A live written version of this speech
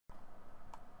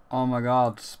Oh my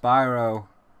god, Spyro,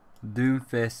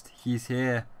 Doomfist, he's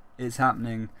here. It's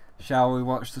happening. Shall we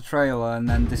watch the trailer and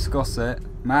then discuss it?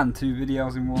 Man, 2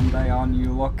 videos in one day, aren't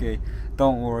you lucky?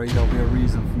 Don't worry, there'll be a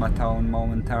reason for my tone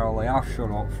momentarily. I'll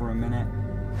shut up for a minute.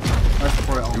 Let's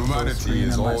put it on full screen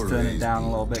and let's turn it down a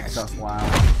little bit because that's loud.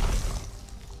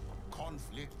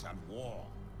 Conflict and war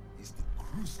is the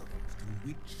crucible through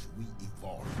which we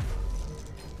evolve.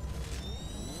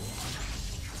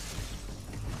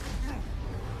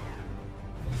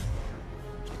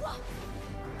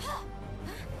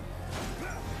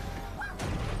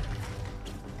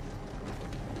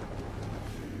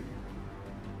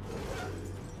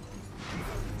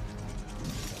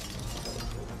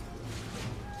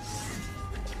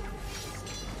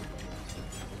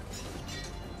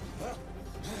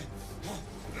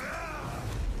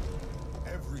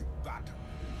 Every battle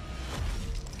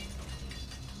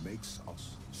makes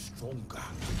us stronger.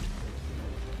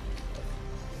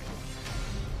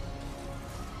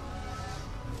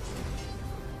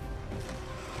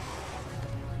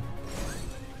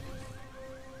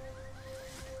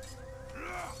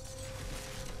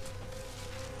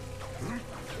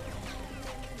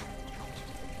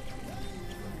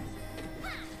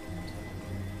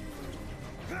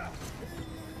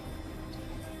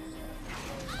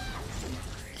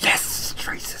 Yes!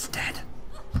 Trace is dead.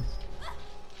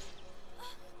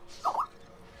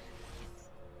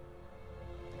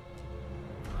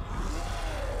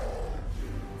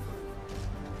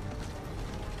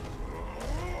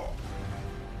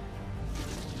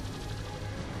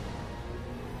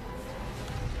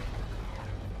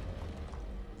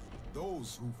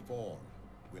 Those who fall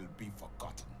will be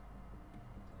forgotten.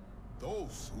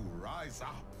 Those who rise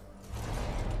up,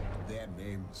 their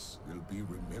names will be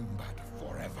remembered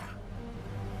forever.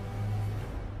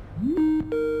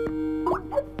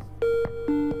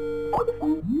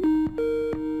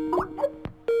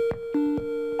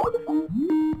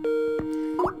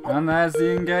 And there's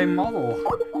the in-game model.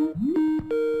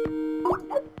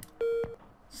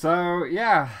 So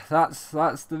yeah, that's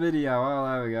the video. Oh,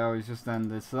 there we go. It's just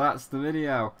ended. So that's the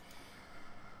video.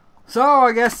 So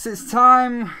I guess it's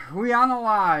time we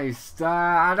analysed.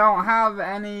 I don't have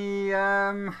any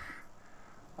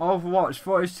Overwatch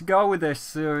footage to go with this.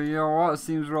 So you know what? It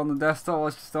seems we're on the desktop.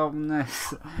 Let's just open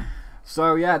this.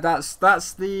 So yeah, that's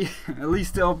the. At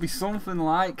least it'll be something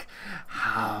like,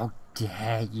 how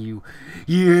dare you,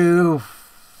 you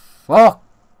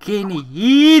fucking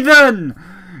heathen,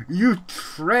 you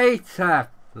traitor,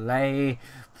 playing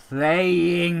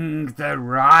the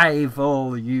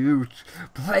rival,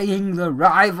 playing the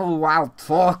rival while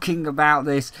talking about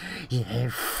this, you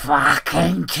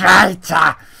fucking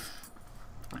traitor.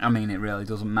 I mean, it really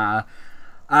doesn't matter.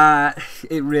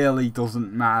 It really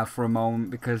doesn't matter for a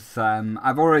moment because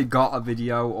I've already got a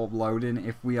video uploading.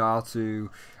 If we are to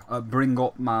bring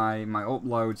up my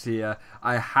uploads here,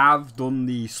 I have done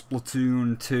the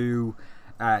Splatoon 2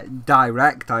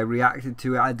 direct. I reacted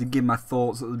to it. I did give my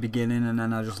thoughts at the beginning and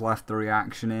then I just left the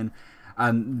reaction in,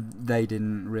 and they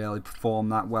didn't really perform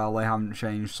that well. They haven't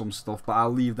changed some stuff, but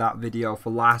I'll leave that video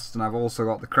for last. And I've also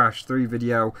got the Crash 3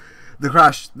 video,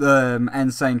 the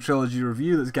Insane Trilogy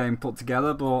review that's getting put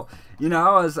together. But you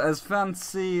know, as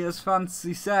Fancy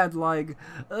said, like,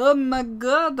 oh my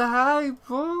god, the hype,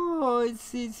 oh,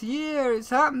 it's here, it's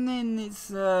happening,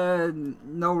 it's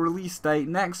no release date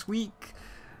next week.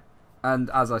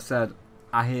 And as I said,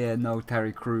 I hear no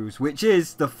Terry Crews, which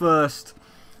is the first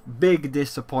big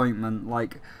disappointment.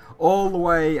 Like, all the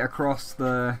way across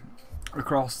the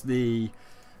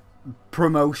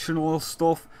promotional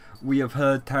stuff, we have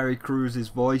heard Terry Crews'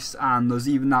 voice, and there's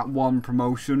even that one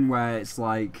promotion where it's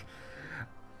like,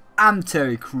 I'm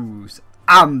Terry Crews,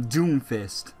 I'm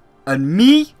Doomfist, and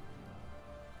me,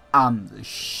 I'm the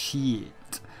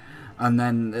shit. And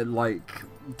then like,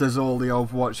 there's all the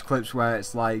Overwatch clips where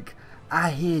it's like,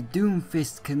 I hear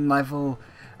Doomfist can level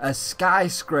a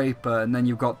skyscraper, and then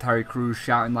you've got Terry Crews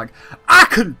shouting like, I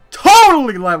can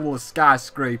totally level a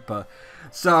skyscraper.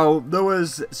 So there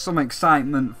was some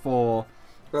excitement for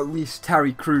at least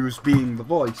Terry Crews being the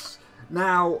voice.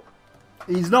 Now,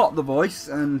 he's not the voice,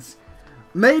 and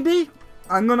maybe,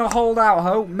 I'm gonna hold out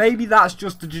hope, maybe that's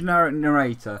just a generic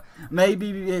narrator.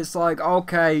 Maybe it's like,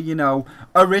 okay, you know,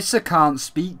 Orisa can't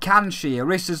speak, can she?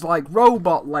 Orisa's like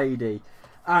Robot Lady.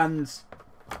 And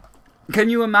can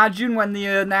you imagine when they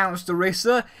announced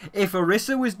Orisa, if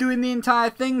Orisa was doing the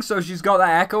entire thing, so she's got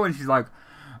that echo and she's like,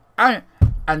 I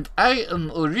am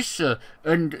Orisa,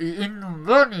 and in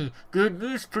money, good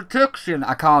news protection.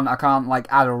 I can't like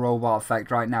add a robot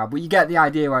effect right now, but you get the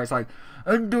idea where it's like,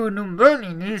 and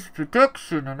Numbani needs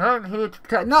protection, and I'm here to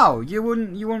protect. No, you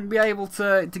wouldn't be able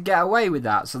to get away with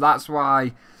that. So that's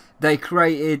why they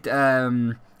created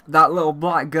that little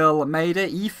black girl that made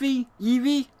it, Evie.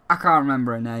 I can't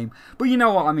remember her name, but you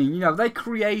know what I mean. You know, they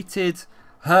created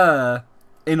her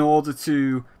in order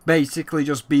to basically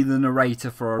just be the narrator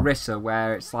for Orisa,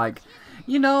 where it's like,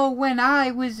 you know, when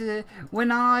I was a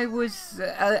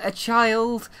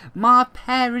child, my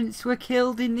parents were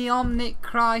killed in the Omnic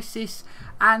Crisis,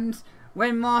 and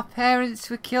when my parents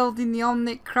were killed in the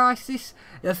Omnic Crisis,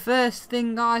 the first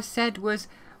thing I said was,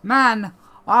 man,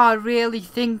 I really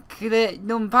think that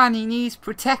Numbani needs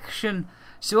protection,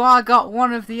 so I got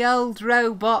one of the old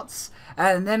robots,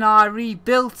 and then I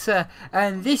rebuilt her,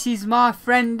 and this is my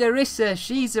friend Orisa.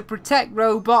 She's a protect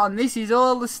robot, and this is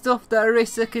all the stuff that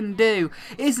Orisa can do.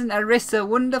 Isn't Orisa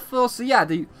wonderful? So yeah,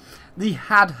 they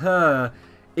had her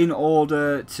in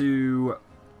order to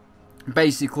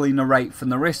basically narrate for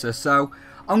Orisa. So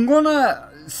I'm gonna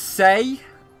say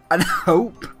and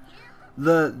hope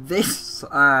that this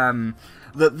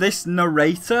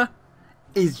narrator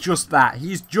is just that.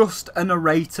 He's just a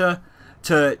narrator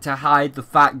to hide the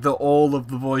fact that all of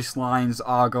the voice lines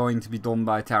are going to be done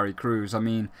by Terry Crews. I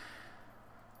mean,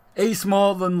 it's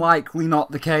more than likely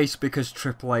not the case because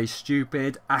AAA's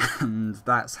stupid, and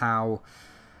that's how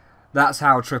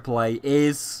AAA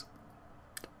is.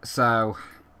 So,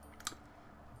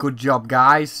 good job,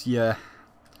 guys. You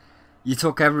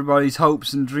took everybody's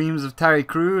hopes and dreams of Terry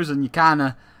Crews and you kind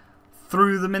of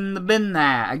threw them in the bin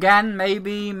there. Again,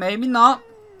 maybe not.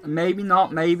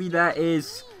 Maybe there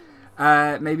is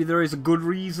a good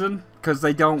reason, because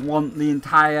they don't want the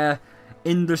entire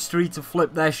industry to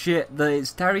flip their shit that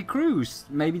it's Terry Crews.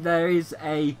 Maybe there is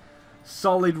a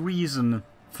solid reason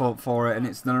for it, and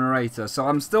it's the narrator. So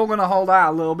I'm still going to hold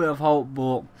out a little bit of hope,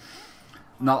 but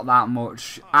not that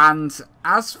much. And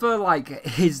as for like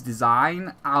his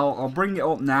design, I'll bring it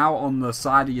up now on the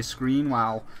side of your screen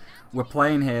while we're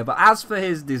playing here. But as for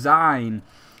his design,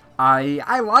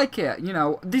 I like it. You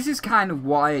know, this is kind of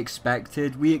what I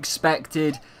expected. We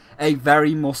expected a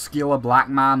very muscular black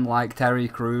man like Terry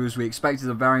Crews. We expected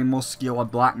a very muscular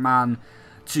black man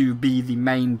to be the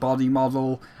main body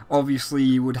model. Obviously,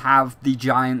 you would have the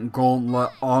giant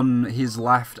gauntlet on his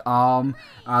left arm,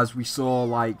 as we saw,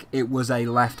 like, it was a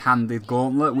left-handed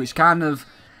gauntlet, which is kind of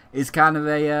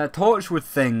a Torchwood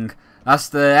thing. That's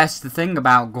the thing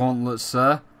about gauntlets,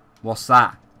 sir. What's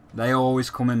that? They always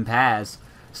come in pairs.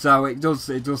 So it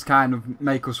does kind of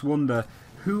make us wonder,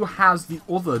 who has the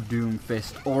other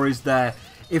Doomfist? Or is there,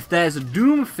 if there's a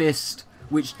Doomfist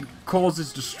which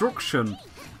causes destruction,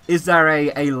 is there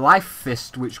a Life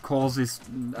Fist which causes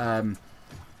the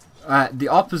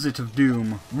opposite of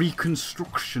Doom?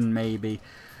 Reconstruction, maybe,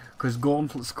 because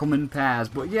gauntlets come in pairs.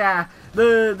 But yeah,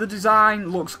 the design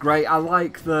looks great. I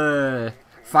like the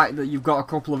fact that you've got a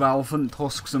couple of elephant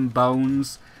tusks and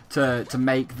bones to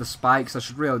make the spikes. I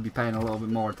should really be paying a little bit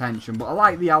more attention, but I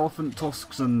like the elephant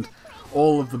tusks and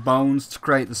all of the bones to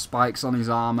create the spikes on his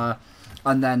armor,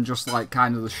 and then just like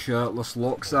kind of the shirtless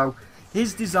look. So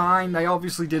his design, they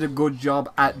obviously did a good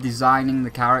job at designing the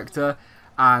character,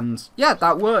 and yeah,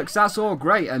 that works. That's all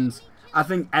great, and I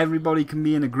think everybody can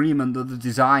be in agreement that the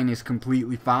design is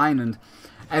completely fine, and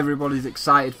everybody's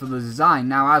excited for the design.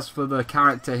 Now, as for the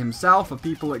character himself, are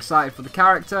people excited for the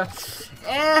character?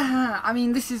 I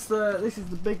mean, this is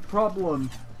the big problem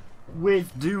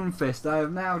with Doomfist. I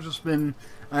have now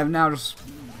just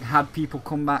had people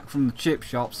come back from the chip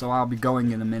shop, so I'll be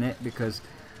going in a minute because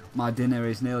my dinner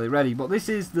is nearly ready. But this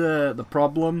is the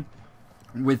problem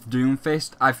with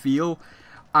Doomfist, I feel,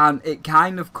 and it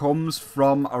kind of comes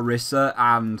from Orisa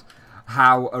and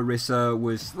how Orisa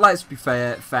was, let's be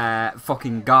fair,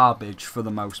 fucking garbage for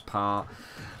the most part.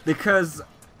 Because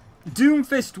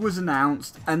Doomfist was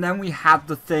announced, and then we had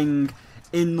the thing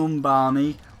in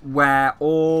Numbani where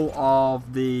all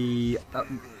of the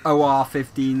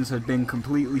OR-15s had been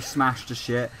completely smashed to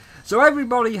shit. So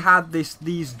everybody had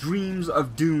these dreams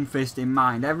of Doomfist in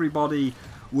mind. Everybody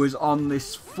was on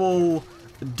this full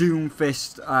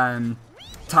Doomfist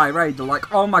tirade. They're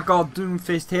like, oh my god,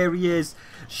 Doomfist, here he is.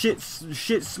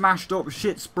 Shit's smashed up,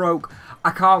 shit's broke.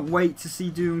 I can't wait to see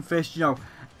Doomfist. You know,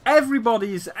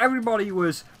 everybody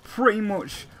was pretty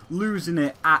much losing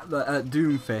it at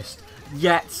Doomfist.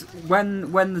 Yet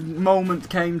when the moment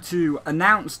came to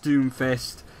announce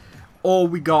Doomfist, all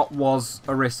we got was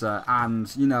Orisa,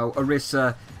 and you know,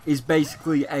 Orisa is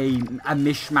basically a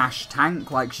mishmash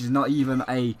tank. Like, she's not even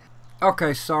a...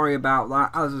 Okay, sorry about that.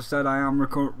 As I said, I am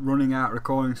running out of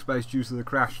recording space due to the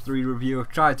Crash 3 review. I've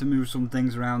tried to move some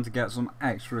things around to get some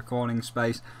extra recording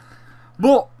space.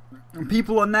 But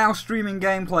people are now streaming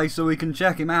gameplay so we can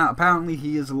check him out. Apparently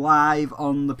he is live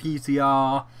on the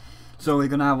PTR, so we're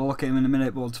gonna have a look at him in a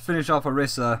minute. But to finish off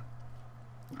Orisa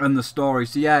and the story,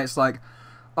 so yeah, it's like,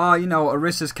 oh, you know,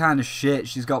 Orisa's kind of shit.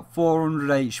 She's got 400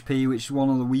 HP, which is one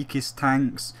of the weakest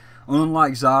tanks.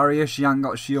 Unlike Zarya, she ain't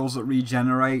got shields that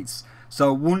regenerates.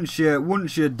 So once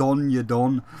you're done, you're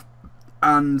done.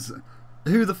 And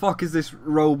who the fuck is this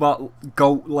robot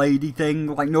goat lady thing?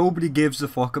 Like, nobody gives a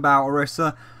fuck about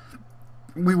Orisa.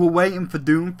 We were waiting for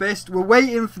Doomfist. We're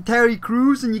waiting for Terry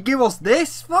Crews, and you give us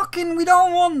this? Fucking, we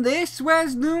don't want this.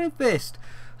 Where's Doomfist?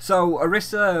 So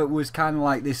Orisa was kind of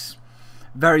like this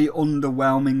very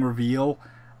underwhelming reveal,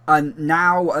 and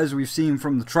now, as we've seen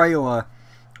from the trailer,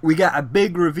 we get a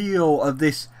big reveal of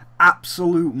this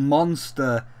absolute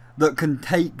monster that can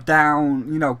take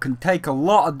down, you know, can take a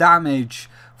lot of damage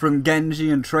from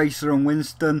Genji and Tracer and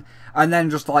Winston, and then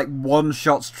just like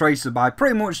one-shots Tracer by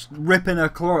pretty much ripping her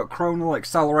chronal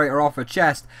accelerator off her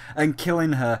chest and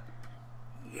killing her.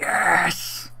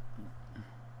 Yes!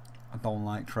 I don't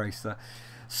like Tracer.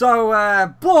 So,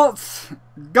 but,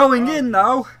 going in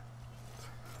though,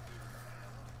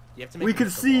 we can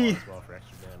see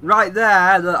right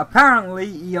there that apparently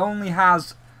he only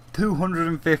has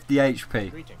 250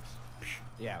 HP.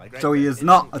 So he is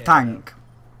not a tank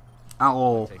at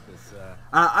all.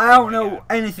 I don't know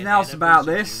anything else about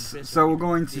this, so we're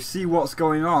going to see what's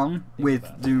going on with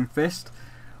Doomfist.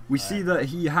 We see that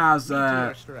he has,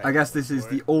 I guess this is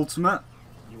the ultimate.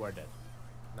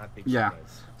 Yeah.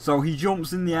 So he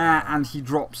jumps in the air and he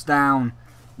drops down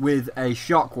with a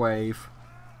shockwave,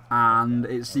 and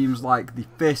it seems like the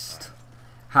fist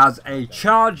has a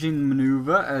charging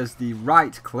maneuver as the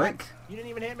right click. You didn't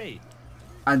even hit me.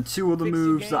 And two other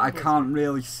moves that I can't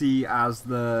really see as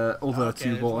the other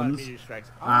two buttons.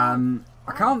 I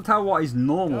can't tell what his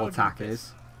normal attack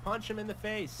is. Punch him in the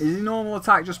face. Is his normal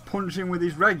attack just punching with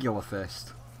his regular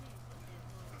fist?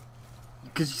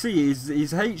 Because you see,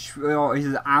 his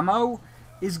ammo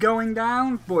is going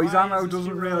down, but his ammo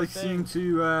doesn't really seem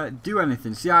to do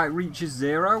anything. See how it reaches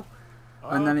 0,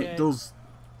 and then it does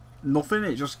nothing.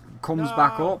 It just comes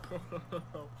back up.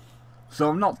 So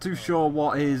I'm not too sure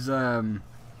what his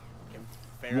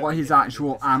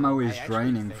actual ammo is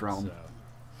draining from.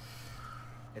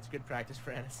 It's good practice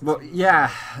for Anderson. But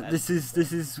yeah, this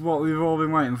is what we've all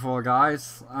been waiting for,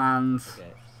 guys, and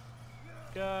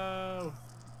go.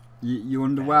 You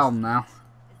underwhelmed now.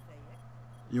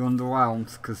 You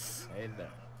underwhelmed because,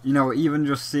 you know, even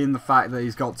just seeing the fact that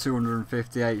he's got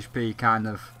 250 HP kind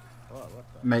of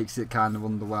makes it kind of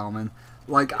underwhelming.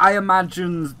 Like, I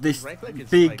imagined this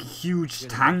big, huge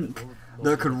tank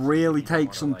that could really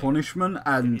take some punishment,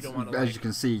 and as you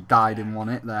can see, died in one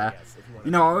hit there. You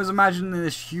know, I was imagining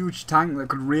this huge tank that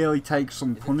could really take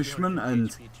some punishment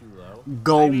and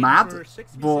go mad,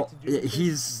 but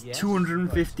he's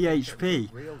 250 HP.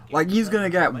 Like, he's gonna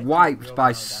get wiped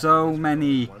by so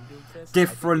many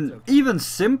different, even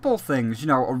simple things. You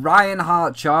know, a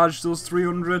Reinhardt charge does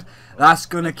 300, that's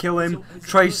gonna kill him.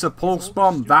 Tracer pulse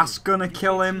bomb, that's gonna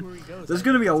kill him. There's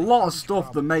gonna be a lot of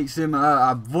stuff that makes him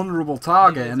a vulnerable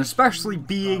target, and especially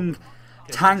being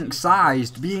tank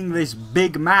sized, being this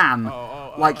big man,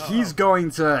 like, he's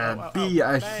going to be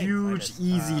a huge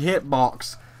easy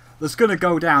hitbox that's gonna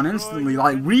go down instantly.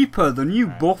 Like Reaper, the new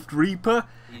buffed Reaper,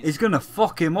 is gonna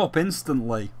fuck him up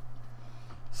instantly.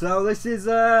 So this is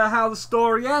how the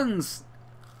story ends.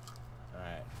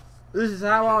 This is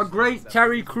how our great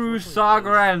Terry Crews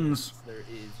saga ends.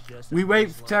 We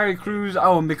wait for Terry Crews.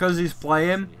 Oh, and because he's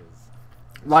playing,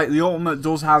 like, the ultimate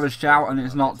does have a shout, and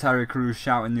it's not Terry Crews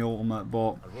shouting the ultimate,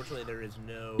 but unfortunately there is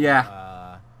no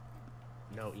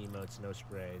no emotes, no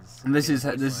sprays. And this is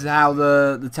how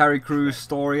the Terry Crews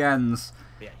story ends.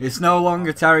 It's no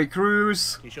longer Terry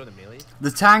Crews, the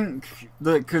tank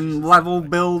that can level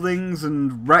buildings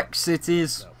and wreck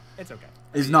cities.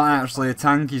 Is not actually a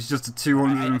tank. He's just a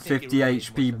 250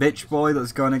 HP bitch boy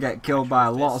that's going to get killed by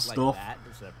a lot of stuff.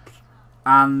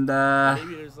 And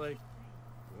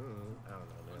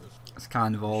it's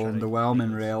kind of all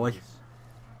underwhelming, really.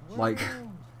 Like,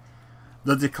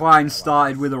 the decline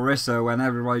started with Orisa when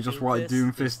everybody just wanted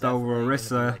Doomfist over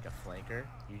Orisa,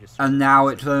 and now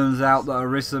it turns out that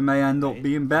Orisa may end up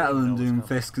being better than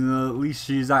Doomfist, because at least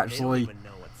she's actually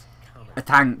a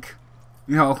tank.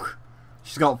 You know,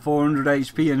 she's got 400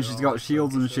 HP and she's got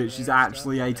shields and shit. She's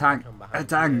actually a tank.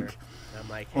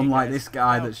 Unlike this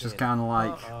guy that's just kind of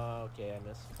like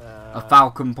a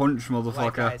Falcon Punch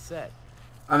motherfucker.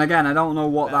 And again, I don't know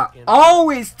what that... Oh,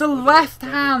 it's the left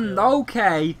hand!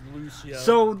 Okay.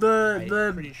 So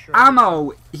the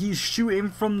ammo, he's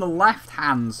shooting from the left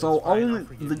hand. So only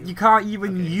you can't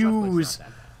even use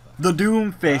the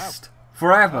Doomfist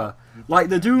forever. Like,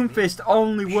 the Doomfist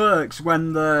only works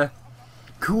when the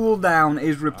cooldown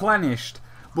is replenished,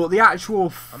 but the actual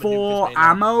 4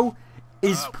 ammo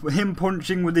is him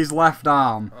punching with his left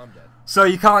arm. So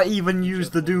you can't even use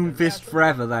the Doomfist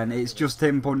forever then, it's just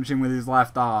him punching with his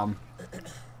left arm.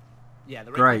 Yeah,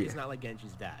 the right is not like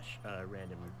Genji's dash,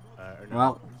 random, or no,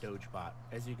 well, doge bot.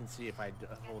 As you can see, if I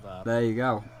hold up, there you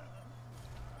go.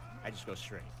 I just go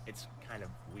straight. It's kind of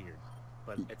weird,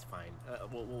 but it's fine.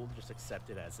 We'll just accept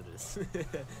it as it is.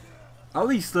 At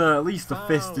least the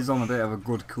fist is on a bit of a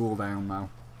good cooldown though.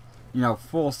 You know,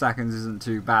 4 seconds isn't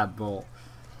too bad, but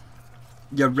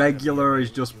your regular is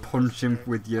just punching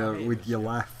with your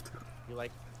left. You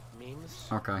like memes?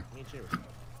 Okay. Me too.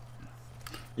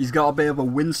 He's got a bit of a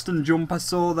Winston jump I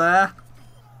saw there.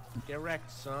 Get wrecked,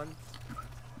 son.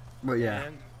 But yeah.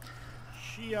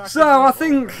 So I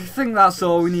think that's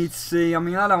all we need to see. I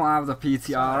mean, I don't have the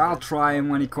PTR. I'll try him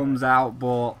when he comes out,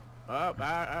 but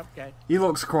okay. He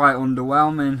looks quite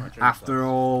underwhelming after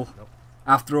all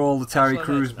the Terry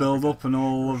Crews build up and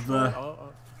all of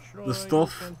the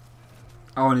stuff.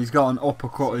 Oh, and he's got an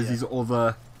uppercut as his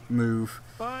other move.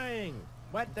 Fine.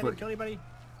 What? That didn't kill anybody?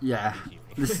 Yeah.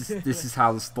 This is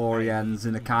how the story ends,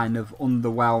 in a kind of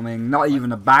underwhelming, not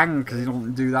even a bang, because he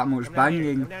don't do that much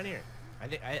banging. I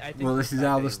think well, this is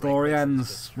how the story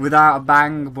ends, without a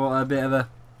bang, but a bit of a...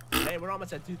 Hey, we're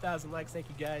almost at 2,000 likes, thank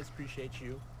you guys, appreciate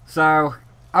you. So,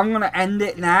 I'm going to end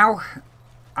it now,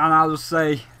 and I'll just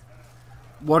say,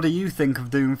 what do you think of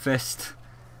Doomfist?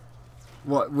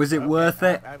 What, was it worth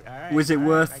it? Was it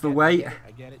worth the wait?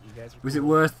 I get it. You guys are was it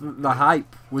worth the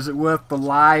hype? Was it worth the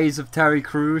lies of Terry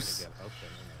Crews?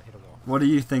 What do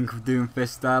you think of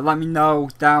Doomfist? Let me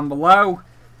know down below.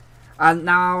 And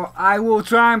now I will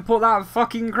try and put that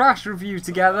fucking Crash review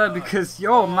together, because,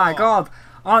 oh my god,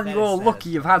 aren't you all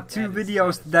lucky you've had 2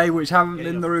 videos today which haven't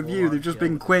been the review, they've just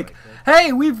been quick.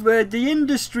 Hey, the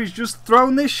industry's just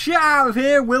thrown this shit out of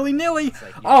here willy-nilly.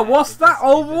 Oh, what's that?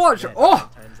 Overwatch?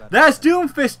 Oh, there's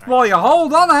Doomfist for you.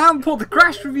 Hold on, I haven't put the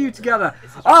Crash review together.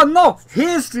 Oh no,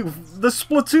 here's the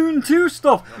Splatoon 2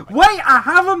 stuff. Wait, I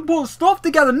haven't put stuff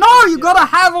together. No, you gotta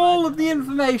have all of the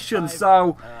information.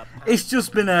 So it's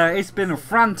just been a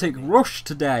frantic rush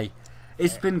today.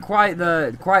 It's been quite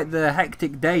the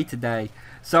hectic day today.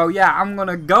 So yeah, I'm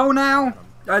gonna go now,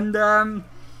 and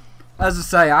as I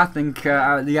say, I think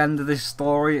at the end of this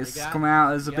story, it's come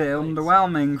out as a bit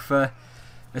underwhelming for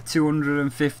a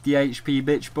 250 HP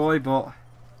bitch boy, but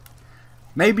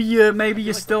maybe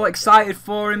you're still excited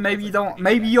for him. Maybe you don't.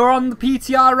 Maybe you're on the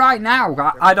PTR right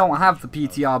now. I don't have the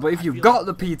PTR, but if you've got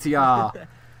the PTR,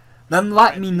 then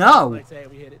let me know.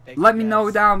 Let me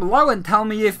know down below and tell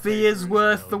me if he is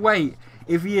worth the wait.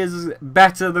 If he is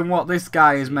better than what this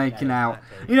guy is making out.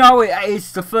 You know,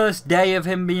 it's the first day of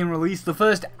him being released, the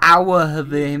first hour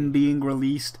of him being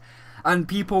released, and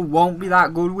people won't be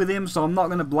that good with him, so I'm not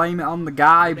going to blame it on the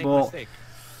guy, but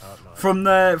from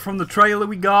the trailer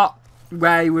we got,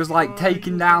 where he was like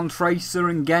taking down Tracer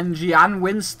and Genji and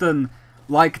Winston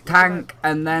like a tank,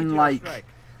 and then like,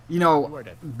 you know,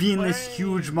 being this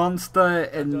huge monster,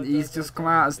 and he's just come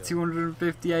out as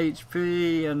 250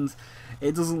 HP, and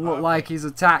it doesn't look like his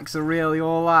attacks are really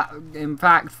all that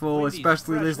impactful,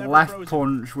 especially this left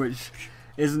punch, which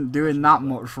isn't doing that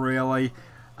much really.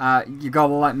 You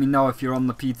gotta let me know if you're on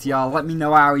the PTR. Let me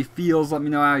know how he feels. Let me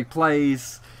know how he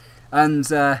plays.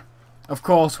 And of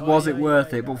course, was it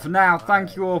worth it? But for now,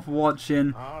 thank you all for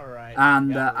watching.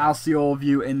 And I'll see all of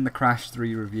you in the Crash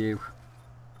 3 review.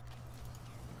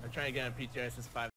 I'm trying to get on PTR since 5.